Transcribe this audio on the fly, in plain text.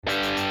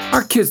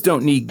Our kids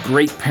don't need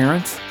great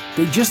parents.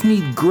 They just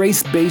need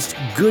grace-based,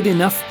 good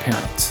enough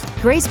parents.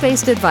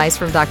 Grace-based advice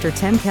from Dr.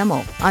 Tim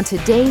Kimmel on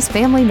today's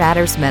Family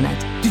Matters Minute.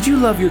 Did you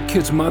love your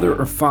kid's mother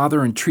or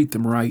father and treat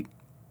them right?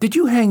 Did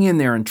you hang in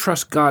there and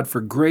trust God for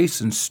grace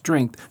and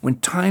strength when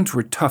times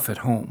were tough at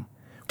home?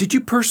 Did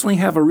you personally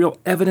have a real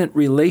evident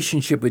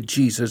relationship with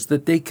Jesus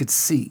that they could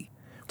see?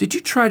 Did you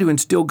try to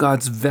instill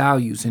God's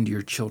values into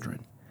your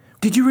children?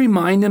 Did you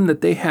remind them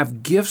that they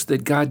have gifts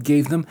that God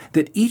gave them,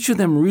 that each of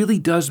them really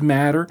does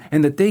matter,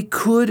 and that they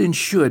could and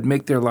should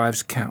make their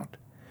lives count?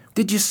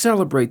 Did you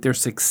celebrate their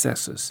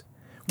successes?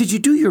 Did you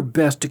do your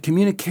best to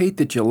communicate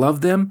that you love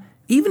them,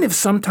 even if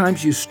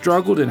sometimes you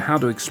struggled in how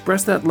to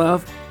express that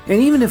love,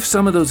 and even if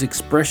some of those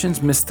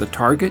expressions missed the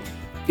target?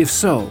 If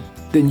so,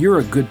 then you're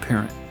a good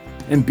parent,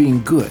 and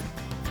being good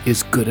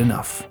is good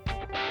enough.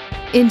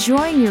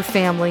 Enjoying your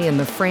family in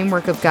the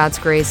framework of God's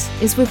grace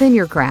is within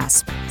your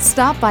grasp.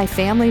 Stop by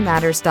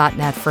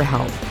FamilyMatters.net for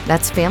help.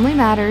 That's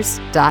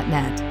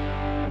FamilyMatters.net.